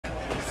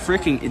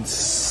freaking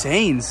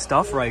insane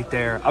stuff right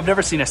there. I've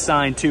never seen a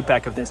signed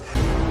 2-pack of this.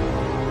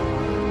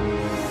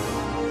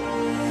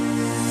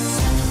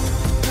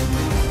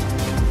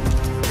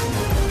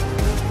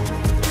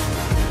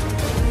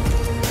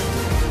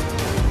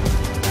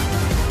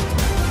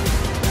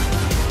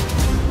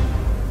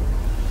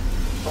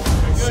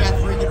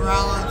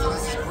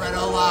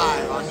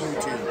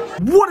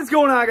 What is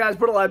going on, guys?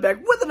 Bretto back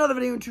with another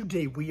video, and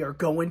today we are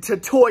going to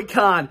Toy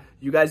Con.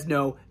 You guys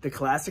know the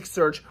classic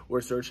search.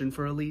 We're searching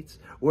for elites.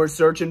 We're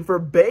searching for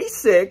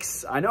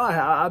basics. I know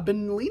I've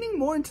been leaning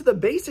more into the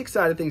basic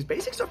side of things.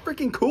 Basics are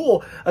freaking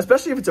cool,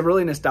 especially if it's a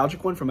really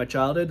nostalgic one from my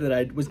childhood that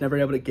I was never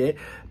able to get,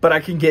 but I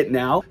can get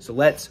now. So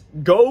let's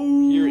go.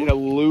 Here in a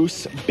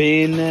loose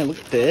bin. Look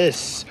at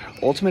this.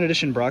 Ultimate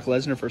Edition Brock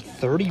Lesnar for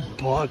 30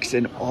 bucks,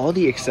 and all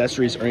the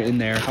accessories are in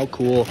there. How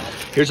cool.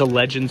 Here's a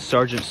Legend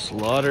Sergeant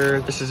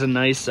Slaughter. This is a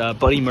nice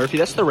Buddy Murphy.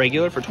 That's the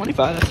regular for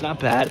 25. That's not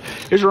bad.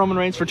 Here's a Roman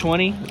Reigns for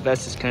 20. The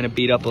vest is kind of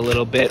beat up a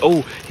little bit.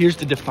 Oh, here's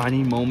the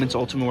Defining Moments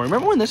Ultimate Warrior.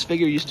 Remember when this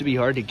figure used to be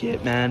hard to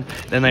get, man?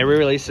 Then they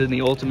re-released it in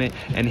the Ultimate,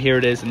 and here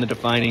it is in the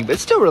Defining. But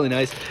it's still really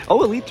nice.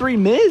 Oh, Elite 3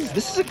 Miz.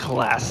 This is a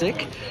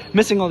classic.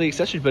 Missing all the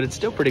accessories, but it's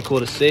still pretty cool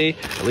to see.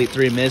 Elite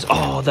 3 Miz.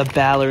 Oh, the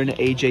Balor and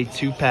AJ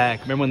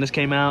 2-pack. Remember when this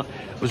came out?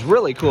 It was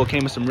really cool. It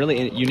came with some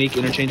really unique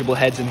interchangeable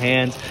heads and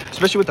hands,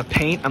 especially with the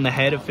paint on the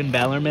head of Finn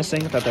Balor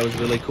missing. I thought that was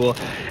really cool.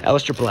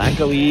 Aleister Black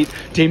Elite.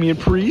 Damian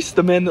Priest,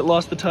 the man that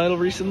lost the title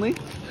recently.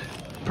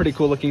 Pretty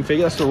cool looking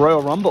figure. That's the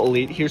Royal Rumble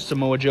Elite. Here's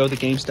Samoa Joe, the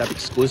GameStop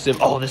exclusive.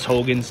 Oh, this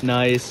Hogan's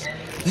nice.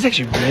 This is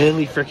actually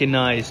really freaking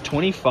nice.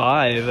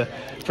 25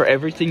 for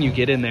everything you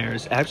get in there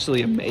is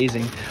absolutely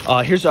amazing.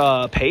 Here's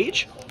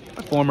Paige,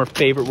 a former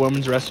favorite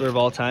women's wrestler of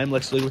all time.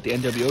 Lex Luger with the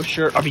NWO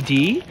shirt.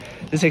 RVD.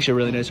 This is actually a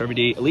really nice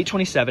RVD. Elite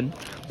 27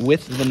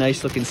 with the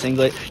nice looking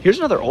singlet. Here's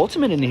another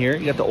Ultimate in here.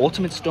 You got the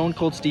Ultimate Stone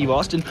Cold Steve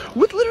Austin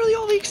with literally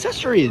all the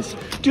accessories.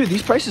 Dude,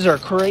 these prices are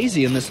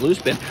crazy in this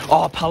loose bin.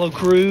 Oh, Apollo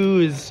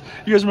Crews.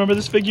 You guys remember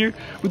this figure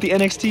with the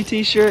NXT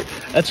t-shirt?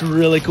 That's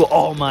really cool.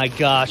 Oh my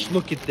gosh,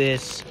 look at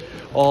this.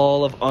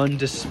 All of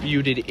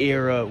Undisputed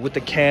Era with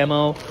the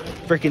camo.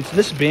 Freaking, so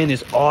this bin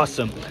is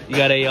awesome. You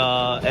got a,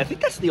 I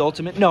think that's the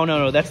Ultimate.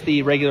 No, that's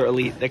the regular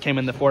Elite that came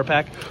in the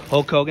 4-pack.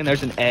 Hulk Hogan,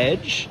 there's an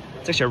Edge.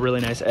 It's actually a really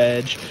nice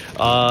Edge.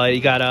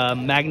 You got a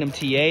Magnum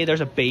TA.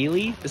 There's a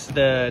Bailey. This is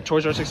the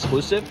Toys R Us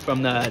exclusive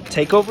from the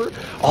Takeover.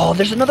 Oh,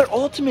 there's another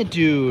Ultimate,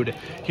 dude.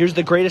 Here's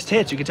the Greatest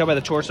Hits. You can tell by the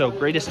torso.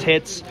 Greatest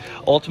Hits,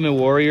 Ultimate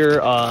Warrior,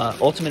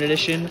 Ultimate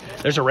Edition.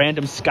 There's a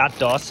random Scott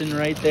Dawson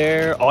right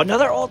there. Oh,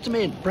 another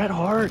Ultimate. Bret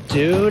Hart,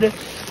 dude.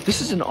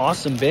 This is an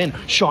awesome bin.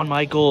 Shawn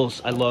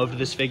Michaels. I loved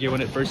this figure when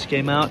it first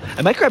came out.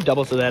 I might grab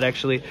doubles of that,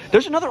 actually.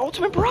 There's another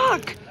Ultimate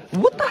Brock.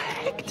 What the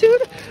heck,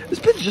 dude? This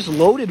bin's just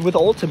loaded with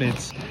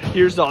Ultimates.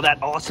 Here's all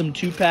that awesome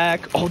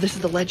 2-pack. Oh, this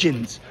is the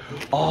Legends.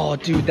 Oh,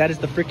 dude, that is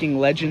the freaking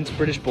Legends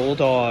British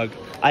Bulldog.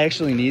 I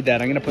actually need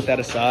that. I'm going to put that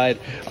aside.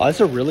 That's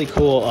a really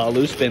cool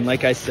loose bin.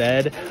 Like I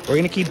said, we're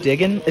going to keep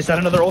digging. Is that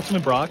another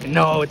Ultimate Brock?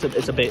 No, it's an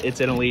Elite.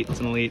 It's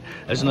an Elite.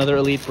 There's another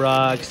Elite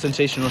Brock.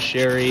 Sensational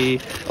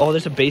Sherry. Oh,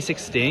 there's a basic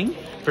Sting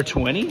for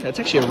 20. That's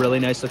actually a really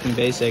nice looking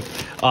basic.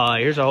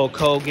 Here's a Hulk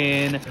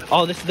Hogan.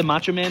 Oh, this is the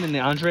Macho Man and the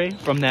Andre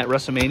from that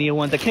WrestleMania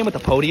one that came with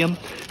the podium.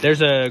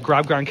 There's a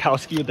Grob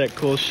Gronkowski with that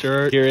cool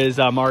shirt. Here is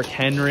Mark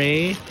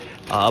Henry.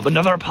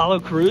 Another Apollo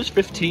Crews,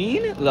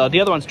 15. The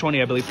other one's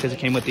 20, I believe, because it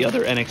came with the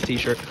other NXT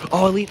shirt.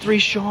 Oh, Elite 3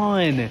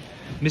 Shawn.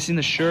 Missing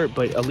the shirt,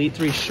 but Elite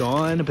 3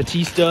 Shawn.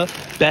 Batista,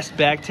 best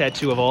back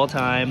tattoo of all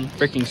time.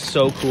 Freaking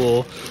so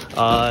cool.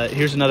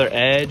 Here's another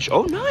Edge.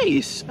 Oh,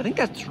 nice. I think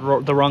that's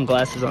the wrong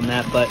glasses on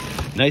that, but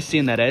nice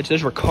seeing that Edge.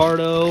 There's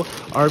Ricardo,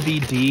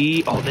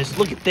 RVD. Oh,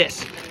 look at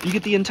this. You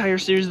get the entire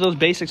series of those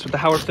basics with the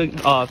Howard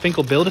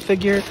Finkel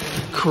Build-A-Figure.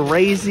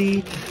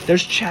 Crazy.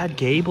 There's Chad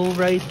Gable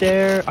right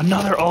there.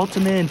 Another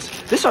Ultimate.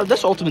 This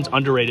Ultimate's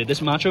underrated.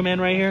 This Macho Man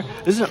right here,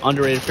 this is an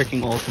underrated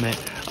freaking Ultimate.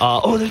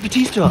 Oh, there's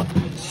Batista.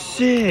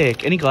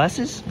 Sick. Any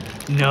glasses?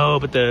 No,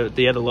 but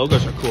the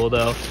logos are cool,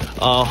 though.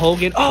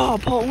 Hogan. Oh,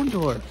 Paul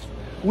Orndorff.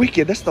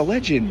 Wicked. That's the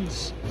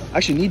Legends. I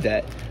actually need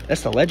that.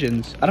 That's the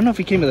Legends. I don't know if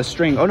he came with a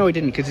string. Oh, no, he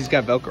didn't, because he's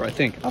got Velcro, I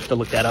think. I'll have to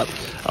look that up.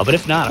 But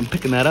if not, I'm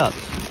picking that up.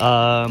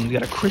 We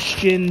got a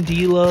Christian,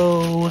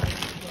 D'Lo,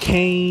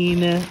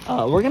 Kane.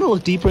 We're going to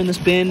look deeper in this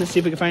bin to see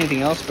if we can find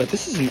anything else, but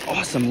this is an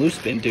awesome loose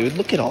bin, dude.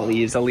 Look at all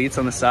these Elites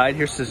on the side.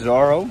 Here's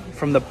Cesaro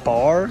from The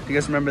Bar. Do you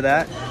guys remember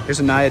that? Here's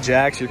a Nia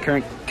Jax, your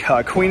current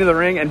Queen of the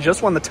Ring, and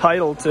just won the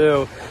title,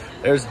 too.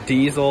 There's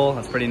Diesel.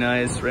 That's pretty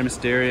nice. Rey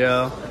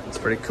Mysterio. That's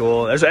pretty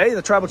cool. There's, hey,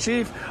 the Tribal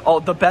Chief. Oh,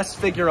 the best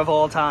figure of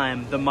all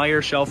time. The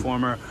Meyer Shelf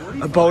Warmer.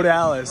 Bo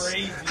Dallas.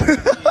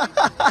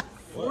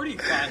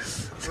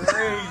 45.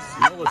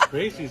 Crazy. What's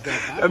crazy is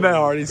that Matt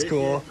Hardy's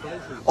cool.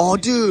 Oh,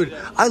 dude.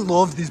 I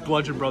loved these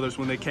Bludgeon Brothers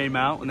when they came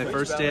out, when they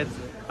first did.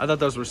 I thought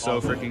those were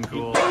so freaking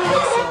cool.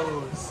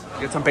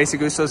 Get some basic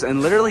Usos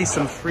and literally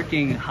some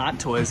freaking Hot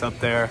Toys up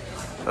there.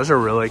 Those are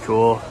really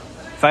cool.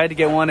 If I had to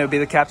get one, it would be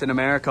the Captain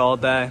America all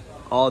day.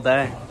 All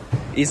day.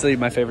 Easily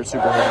my favorite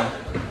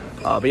superhero.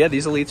 But yeah,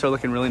 these Elites are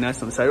looking really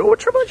nice on the side. Oh, what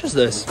Triple H is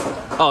this?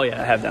 Oh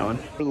yeah, I have that one.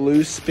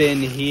 Loose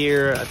spin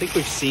here. I think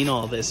we've seen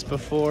all this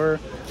before,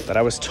 but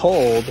I was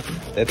told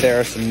that there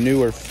are some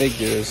newer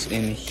figures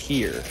in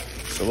here.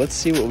 So let's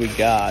see what we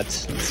got.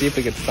 Let's see if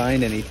we could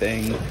find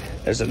anything.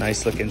 There's a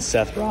nice looking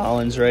Seth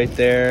Rollins right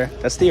there.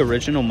 That's the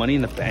original Money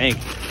in the Bank.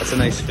 That's a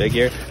nice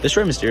figure. This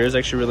Rey Mysterio is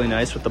actually really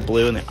nice with the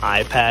blue and the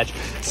eye patch.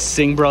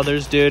 Singh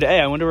Brothers, dude.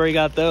 Hey, I wonder where he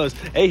got those.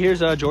 Hey,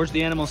 here's George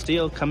the Animal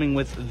Steel coming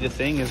with the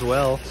Thing as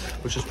well,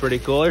 which is pretty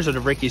cool. There's a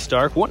Ricky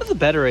Stark, one of the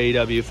better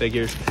AEW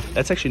figures.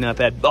 That's actually not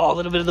bad. Oh, a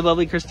little bit of the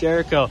bubbly Chris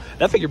Jericho.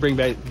 That figure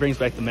brings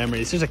back the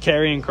memories. Here's a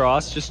Karrion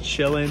Kross just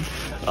chilling.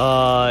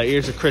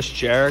 Here's a Chris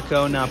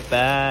Jericho, not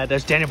bad.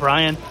 There's Daniel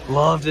Bryan.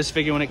 Loved this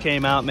figure when it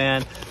came out,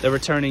 man. The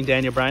returning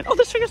Daniel Bryan. Oh,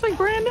 this figure's like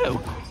brand new.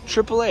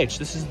 Triple H.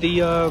 This is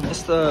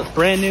the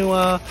brand new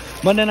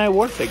Monday Night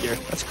War figure.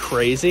 That's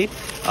crazy.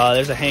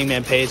 There's a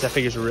Hangman Page. That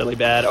figure's really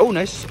bad. Oh,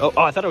 nice. Oh,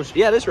 I thought it was,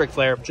 yeah, this Ric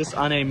Flair, just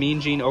on a Mean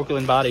Gene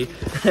Okerlund body.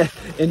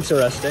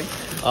 Interesting.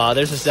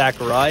 There's a Zack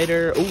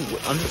Ryder.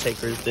 Oh,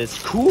 Undertaker is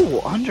this.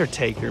 Cool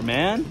Undertaker,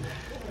 man.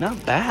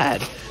 Not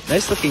bad.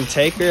 Nice looking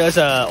Taker. There's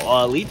a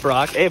Elite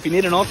Brock. Hey, if you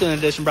need an Ultimate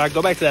Edition Brock,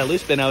 go back to that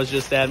loose bin I was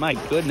just at. My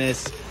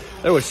goodness.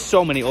 There was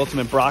so many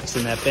Ultimate Brocks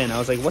in that bin. I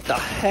was like, what the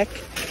heck?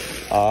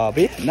 But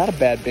yeah, not a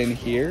bad bin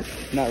here.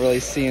 Not really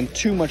seeing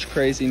too much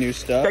crazy new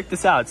stuff. Check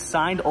this out.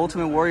 Signed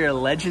Ultimate Warrior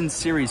Legends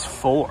Series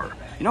 4.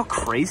 You know how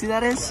crazy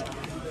that is?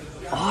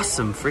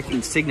 Awesome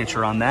freaking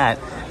signature on that.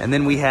 And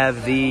then we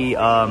have the,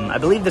 I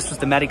believe this was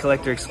the Matty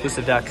Collector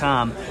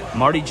Exclusive.com,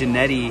 Marty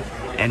Jannetty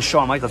and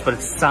Shawn Michaels, but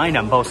it's signed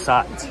on both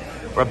sides.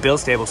 We're at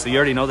Bill's table, so you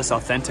already know this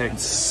authentic.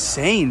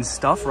 Insane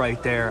stuff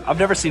right there. I've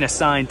never seen a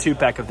signed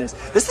 2-pack of this.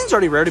 This thing's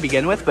already rare to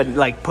begin with, but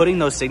like putting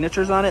those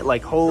signatures on it,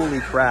 like holy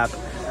crap.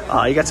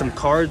 You got some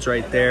cards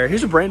right there.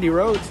 Here's a Brandy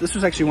Rhodes. This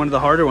was actually one of the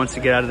harder ones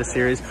to get out of the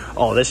series.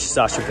 Oh, this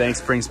Sasha Banks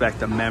brings back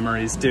the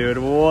memories, dude.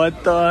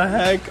 What the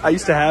heck? I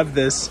used to have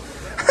this.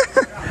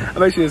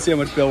 I'm actually gonna see how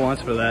much Bill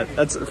wants for that.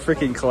 That's a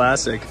freaking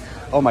classic.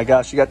 Oh my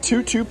gosh, you got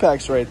two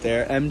 2-packs right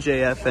there.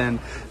 MJF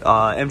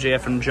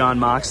and John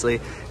Moxley.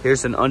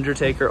 Here's an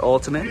Undertaker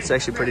Ultimate. It's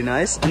actually pretty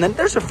nice. And then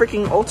there's a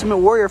freaking Ultimate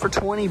Warrior for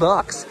 20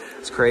 bucks.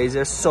 It's crazy.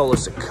 There's Solo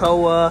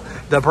Sikoa,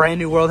 the brand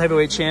new World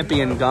Heavyweight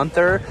Champion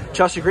Gunther,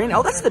 Chelsea Green.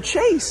 Oh, that's the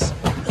Chase.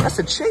 That's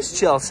the Chase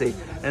Chelsea.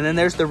 And then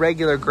there's the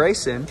regular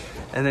Grayson.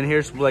 And then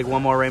here's like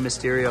one more Rey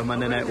Mysterio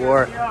Monday Night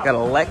War. Got a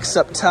Lex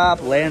up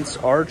top, Lance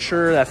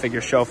Archer. That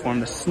figure show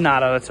form, the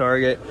snot out of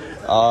Target.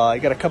 You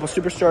got a couple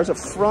superstars up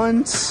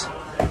front.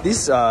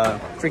 These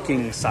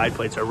freaking side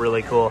plates are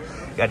really cool.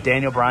 You got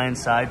Daniel Bryan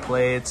side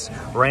plates,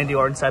 Randy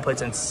Orton side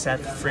plates, and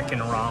Seth freaking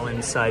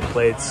Rollins side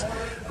plates.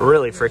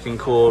 Really freaking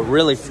cool,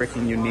 really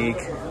freaking unique.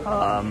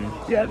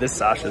 Yeah, this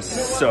Sasha's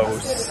so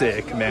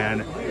sick,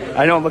 man.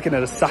 I know I'm looking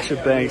at a Sasha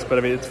Banks, but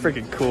I mean, it's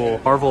freaking cool.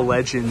 Marvel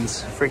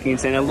Legends, freaking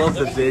insane. I love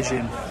the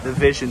Vision. The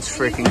Vision's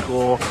freaking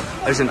cool.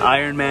 There's an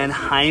Iron Man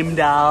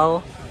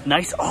Heimdall.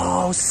 Nice,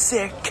 oh,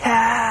 sick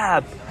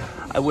cap.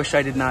 I wish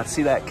I did not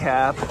see that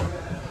cap.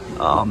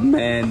 Oh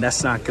man,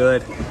 that's not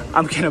good.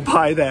 I'm gonna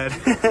buy that.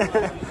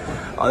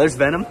 Oh, there's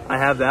Venom. I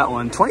have that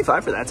one.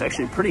 25 for that's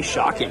actually pretty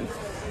shocking.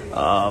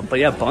 But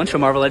yeah, a bunch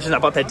of Marvel Legends. I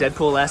bought that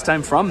Deadpool last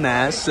time from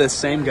Mass, the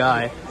same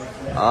guy.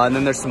 And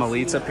then there's some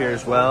Elites up here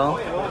as well.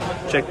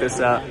 Check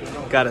this out.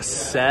 Got a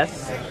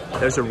Seth.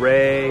 There's a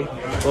Ray,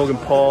 Logan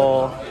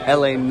Paul,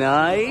 LA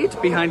Knight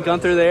behind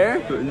Gunther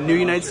there. New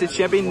United States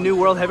Champion, new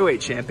World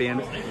Heavyweight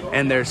Champion.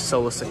 And there's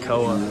Solo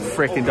Sikoa.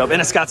 Freaking dope.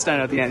 And a Scott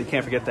Steiner at the end. You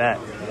can't forget that.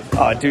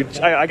 Dude,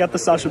 I got the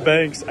Sasha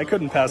Banks. I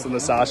couldn't pass on the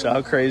Sasha.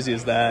 How crazy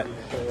is that?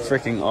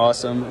 Freaking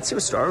awesome. Let's see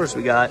what Star Wars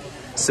we got.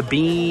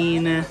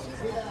 Sabine.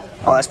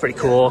 Oh, that's pretty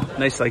cool.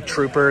 Nice, like,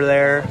 trooper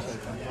there.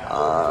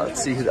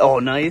 Let's see. Oh,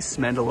 nice.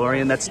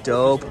 Mandalorian. That's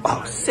dope.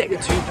 Oh, sick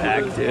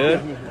 2-pack,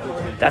 dude.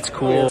 That's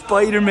cool.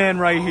 Spider-Man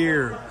right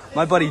here.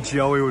 My buddy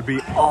Joey would be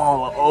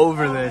all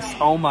over this.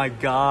 Oh, my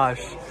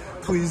gosh.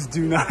 Please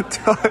do not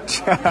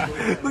touch.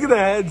 Look at the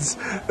heads.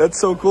 That's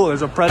so cool.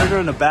 There's a Predator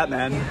and a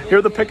Batman. Here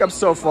are the pickups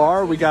so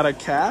far. We got a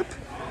Cap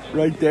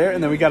right there.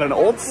 And then we got an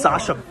old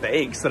Sasha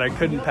Banks that I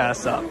couldn't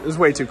pass up. It was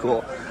way too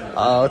cool.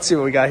 Let's see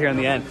what we got here in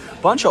the end.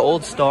 Bunch of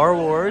old Star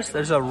Wars.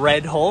 There's a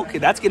Red Hulk.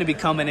 That's going to be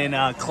coming in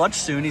Clutch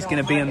soon. He's going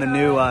to be in the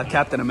new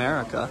Captain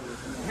America.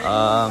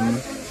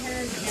 Let's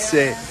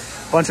see.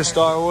 Bunch of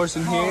Star Wars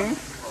in here.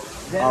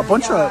 A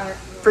bunch of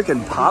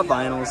freaking pop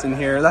vinyls in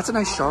here. That's a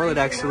nice Charlotte,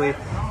 actually.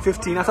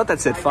 15. I thought that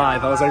said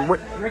 5. I was like,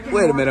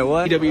 wait a minute,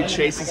 what? AEW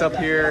Chases up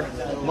here.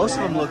 Most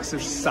of them look so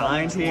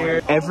signed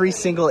here. Every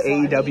single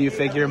AEW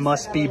figure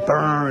must be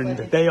burned.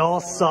 They all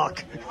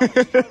suck.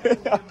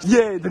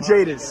 Yeah, the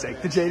Jade is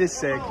sick. The Jade is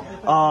sick.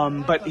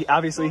 But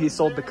obviously he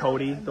sold the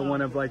Cody, the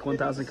one of like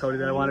 1,000 Cody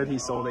that I wanted. He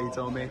sold it, he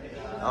told me.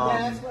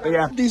 But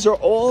yeah, these are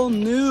all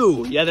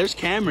new. Yeah, there's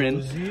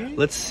Cameron.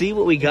 Let's see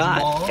what we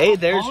got. Hey,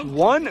 there's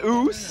one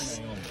Oos.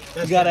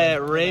 You got a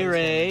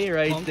Ray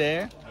right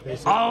there.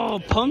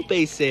 Oh, Punk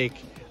Basic.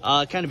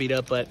 Kind of beat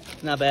up, but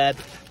not bad.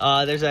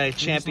 There's a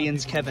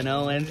Champions Kevin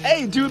Owens.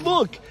 Hey, dude,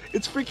 look.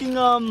 It's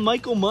freaking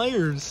Michael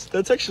Myers.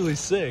 That's actually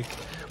sick.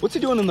 What's he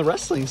doing on the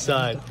wrestling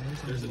side?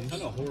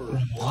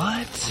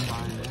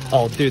 What?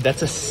 Oh, dude,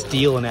 that's a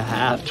steal and a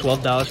half.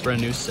 $12 for a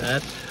new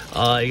set.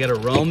 You got a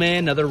Roman,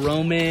 another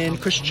Roman,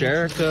 Chris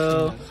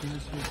Jericho.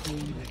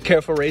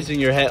 Careful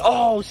raising your head.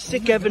 Oh,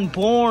 sick Evan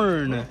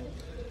Bourne.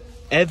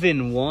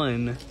 Evan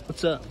 1.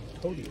 What's up?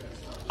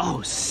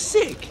 Oh,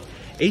 sick.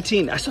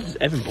 18. I saw this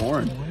Evan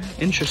Bourne.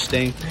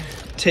 Interesting.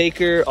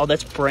 Taker. Oh,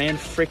 that's brand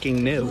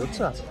freaking new. What's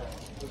up?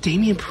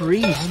 Damian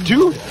Priest.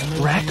 Dude,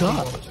 rack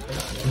up.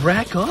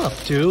 Rack up,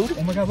 dude.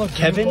 Oh my God, look.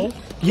 Kevin.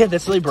 Yeah,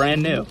 that's really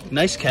brand new.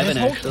 Nice Kevin,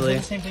 actually.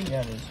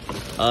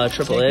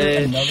 Triple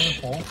H.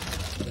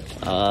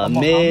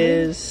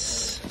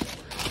 Miz.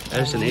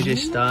 There's an AJ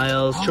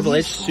Styles. Triple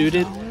H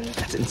suited.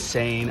 That's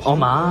insane.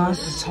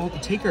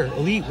 Omos. Taker,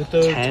 elite with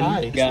the 10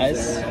 tie.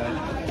 guys.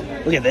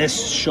 Look at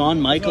this. Shawn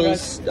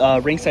Michaels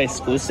ringside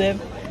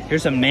exclusive.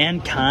 Here's a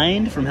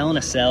Mankind from Hell in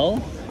a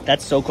Cell.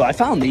 That's so cool. I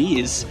found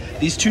these.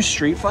 These 2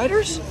 Street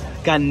Fighters.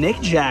 Got Nick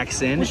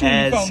Jackson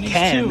as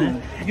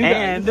Ken.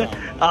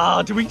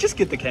 And, do we just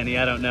get the Kenny?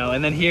 I don't know.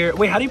 And then here,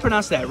 wait, how do you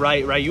pronounce that?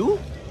 Ryu?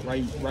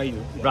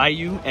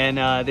 Ryu.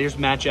 And there's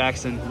Matt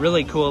Jackson.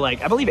 Really cool,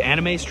 like, I believe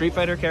anime Street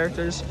Fighter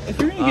characters. If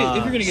you're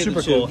gonna get super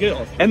the two, cool. get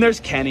all 3. And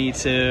there's Kenny,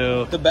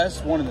 too. The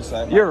best one in the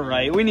side. You're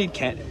right. We need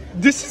Ken.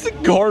 This is a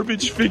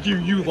garbage figure,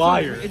 you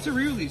liar. It's a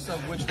re-release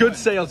of which Good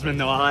salesman,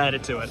 though. I'll add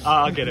it to it.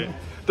 I'll get it.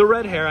 The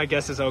red hair, I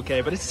guess, is okay,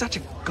 but it's such a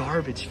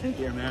garbage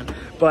figure, man.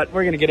 But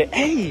we're gonna get it.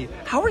 Hey,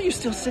 how are you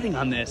still sitting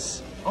on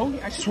this? Oh,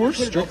 Swerve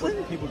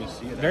Strickland? People to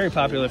see it. Very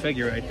popular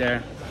figure right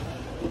there.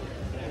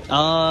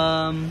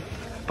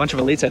 Bunch of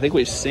elites I think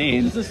we've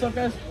seen. What's this stuff,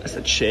 guys? That's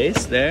a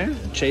Chase there.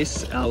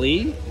 Chase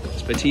Ali.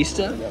 It's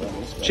Batista.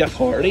 Jeff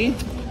Hardy.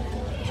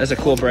 That's a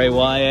cool Bray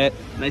Wyatt.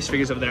 Nice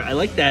figures over there. I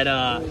like that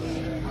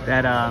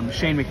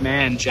Shane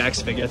McMahon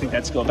Jax figure. I think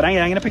that's cool. But I'm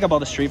gonna pick up all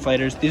the Street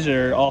Fighters. These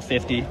are all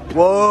 50.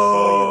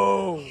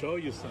 Whoa! Show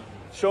you something.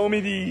 Show me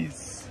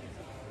these.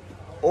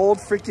 Old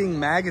freaking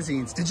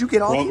magazines. Did you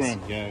get all these?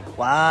 Yeah.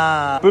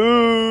 Wow.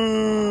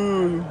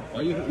 Boo! Oh,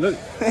 you look.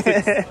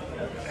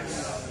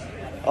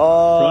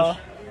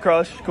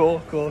 Crush. Cool.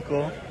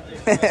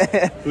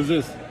 Who's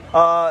this?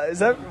 Is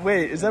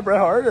that Bret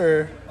Hart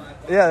or?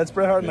 Yeah, that's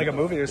Bret Hart in like a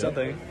movie or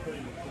something.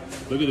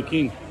 Look at the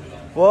king.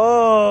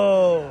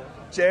 Whoa!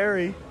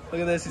 Jerry.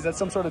 Look at this. He's at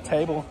some sort of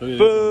table.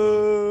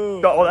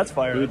 Boo! Oh, that's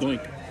fire. Look at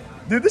Doink.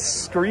 Dude, this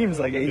screams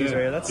like 80s right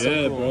here. That's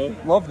so cool. Bro.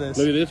 Love this.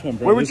 Look at this one,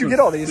 bro. Where would you get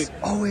all these? Sick.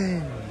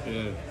 Owen.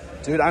 Yeah.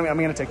 Dude, I'm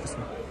going to take this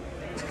one.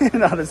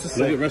 No, this is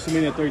sick. Look at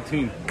WrestleMania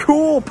 13.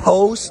 Cool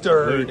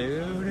poster,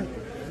 dude.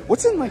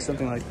 What's in like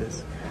something like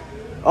this?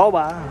 Oh,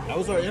 wow. That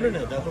was our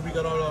internet. That's what we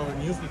got all our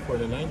music for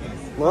in the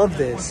 90s. Love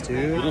this,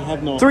 dude. We don't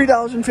have no...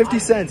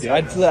 $3.50. Yeah.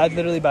 I'd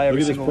literally buy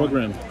every single Look at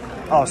this one.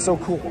 program. Oh, so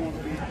cool.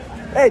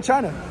 Hey,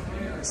 China.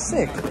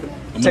 Sick.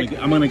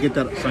 I'm gonna get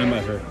that signed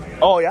by her.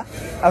 Oh, yeah?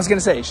 I was going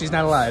to say, she's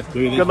not alive.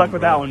 Good luck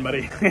with that one,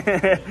 buddy.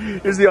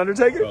 Here's The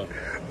Undertaker.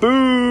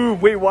 Boo!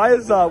 Wait,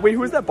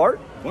 who is that,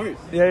 Bart? Bart.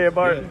 Yeah,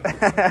 Bart.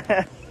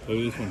 Yeah. Look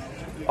at this one.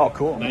 Oh,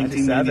 cool.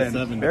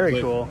 1997. Very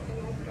cool.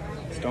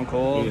 Stone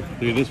Cold. Look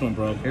at this one,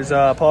 bro. Here's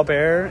Paul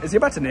Bear. Is he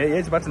about to nail? Yeah,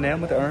 he's about to nail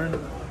him with the urn.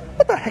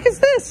 What the heck is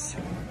this?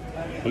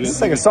 Is this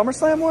like a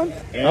SummerSlam one?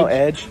 Edge. Oh,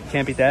 Edge.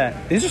 Can't beat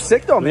that. These are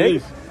sick though,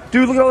 Mick.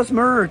 Dude, look at all this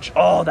merch.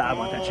 Oh, I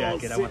want that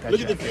jacket. I want that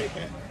jacket.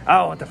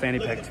 I want the fanny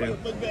pack too.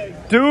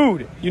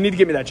 Dude, you need to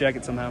get me that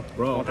jacket somehow.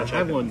 Bro, I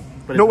have one.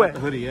 But no it's way. not the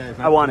hoodie. Yeah,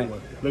 I want it.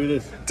 Look at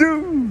this.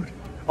 Dude.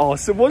 Oh,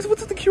 so what's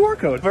with the QR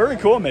code? Very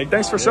cool, Mick.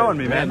 Thanks for showing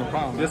me, man. No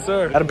problem. Yes,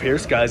 sir. Adam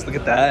Pearce, guys. Look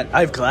at that. I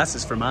have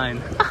glasses for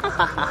mine.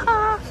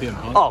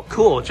 Oh,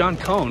 cool. John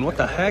Cone. What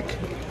the heck?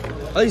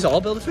 Are these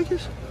all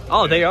Build-A-Figures?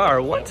 Oh, they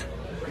are. What?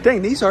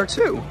 Dang, these are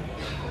too.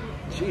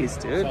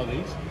 Jeez, dude.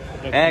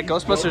 And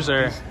Ghostbusters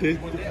are... They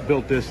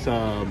built this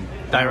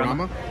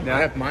diorama. Yeah.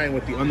 I have mine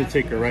with the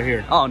Undertaker right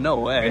here. Oh, no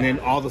way. And then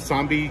all the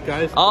zombie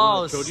guys.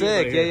 Oh,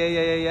 sick. Right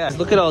Yeah.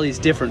 Look at all these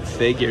different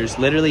figures.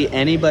 Literally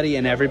anybody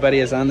and everybody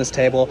is on this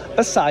table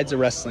besides a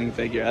wrestling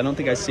figure. I don't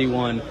think I see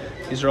one.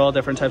 These are all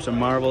different types of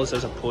marbles.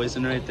 There's a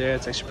Poison right there.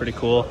 It's actually pretty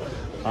cool.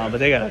 But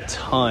they got a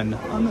ton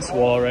on this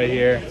wall right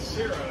here.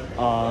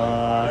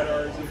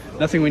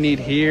 Nothing we need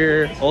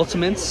here.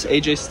 Ultimates,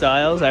 AJ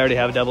Styles. I already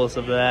have doubles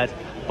of that.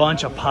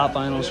 Bunch of pop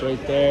vinyls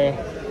right there.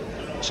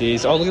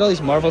 Jeez. Oh, look at all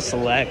these Marvel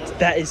Select.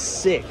 That is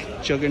sick.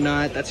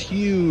 Juggernaut. That's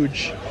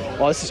huge.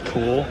 Oh, this is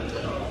cool.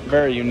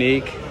 Very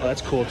unique. Oh,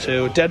 that's cool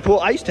too.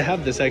 Deadpool. I used to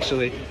have this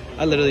actually.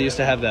 I literally used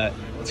to have that.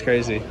 It's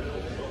crazy.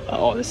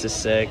 Oh, this is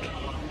sick.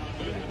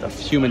 The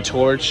Human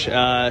Torch.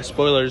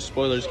 Spoilers.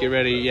 Get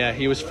ready. Yeah,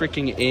 he was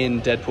freaking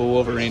in Deadpool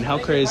Wolverine. How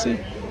crazy.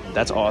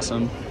 That's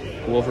awesome.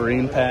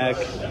 Wolverine pack.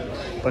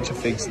 Bunch of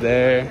figs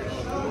there.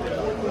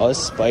 Oh,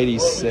 this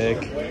Spidey's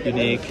sick.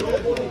 Unique.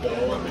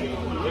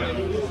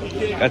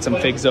 Got some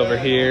figs over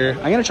here.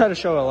 I'm going to try to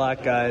show a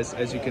lot, guys,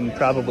 as you can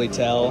probably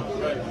tell.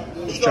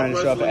 Just trying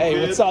to show up. Hey,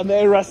 what's up,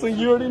 man? Wrestling,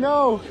 you already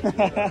know.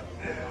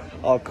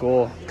 Oh,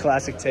 cool.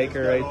 Classic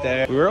Taker right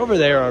there. We were over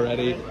there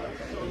already.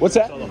 What's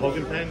that? The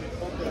Hogan pen.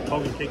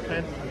 Hogan cake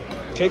pen.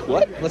 Cake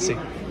what? Let's see.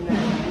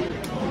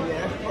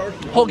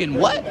 Hogan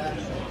what?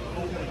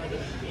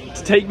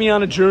 take me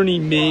on a journey,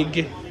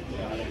 Mig.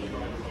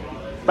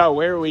 Bro,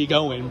 where are we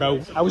going,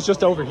 bro? I was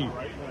just over here.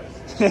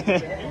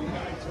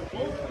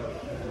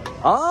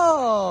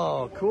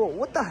 Oh, cool.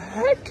 What the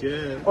heck?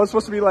 Yeah. Oh, it's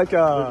supposed to be like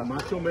a...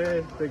 Macho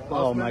Man, big boss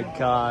Oh, man. my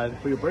God.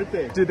 For your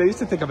birthday. Dude, they used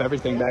to think of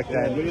everything back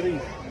Yeah, then. look at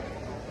these.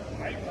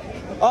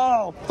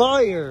 Oh,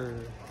 fire.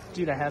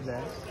 Dude, I have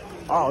that.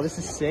 Oh, this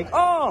is sick.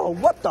 Oh,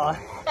 what the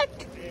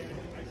heck?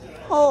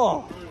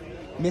 Oh,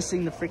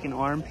 missing the freaking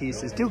arm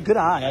pieces. Dude, good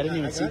eye. I didn't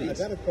even see these.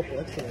 I got a couple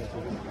extra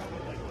ones.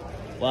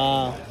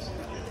 Wow.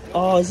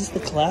 Oh, is this the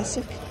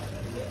classic?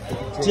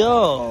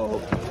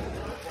 Dope.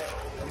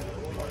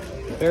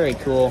 Very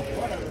cool.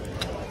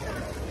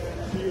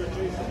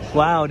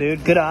 Wow,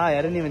 dude. Good eye.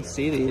 I didn't even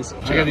see these.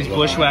 Check out these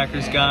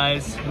bushwhackers,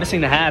 guys.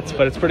 Missing the hats,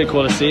 but it's pretty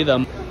cool to see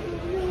them.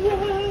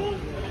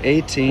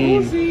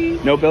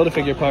 18. No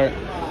Build-A-Figure part.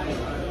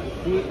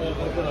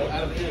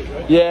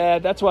 Yeah,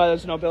 that's why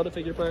there's no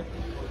Build-A-Figure part.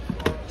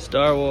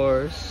 Star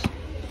Wars.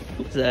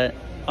 What's that?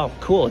 Oh,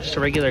 cool. Just a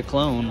regular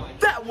clone.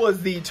 That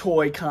was the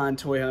Toy Con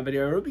Toy Hunt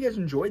video. I hope you guys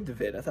enjoyed the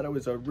vid. I thought it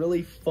was a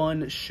really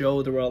fun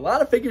show. There were a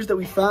lot of figures that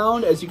we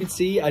found. As you can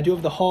see, I do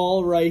have the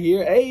haul right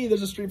here. Hey,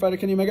 there's a Street Fighter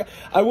Kenny Omega.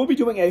 I will be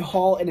doing a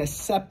haul in a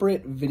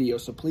separate video,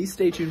 so please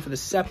stay tuned for the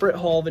separate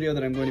haul video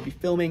that I'm going to be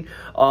filming.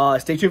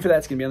 Stay tuned for that.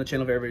 It's going to be on the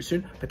channel very, very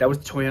soon. But that was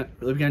the Toy Hunt.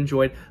 Really hope you guys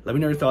enjoyed. Let me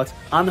know your thoughts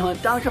on the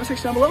hunt down in the comment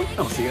section down below. And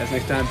I'll see you guys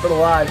next time. For the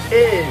live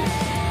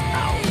is...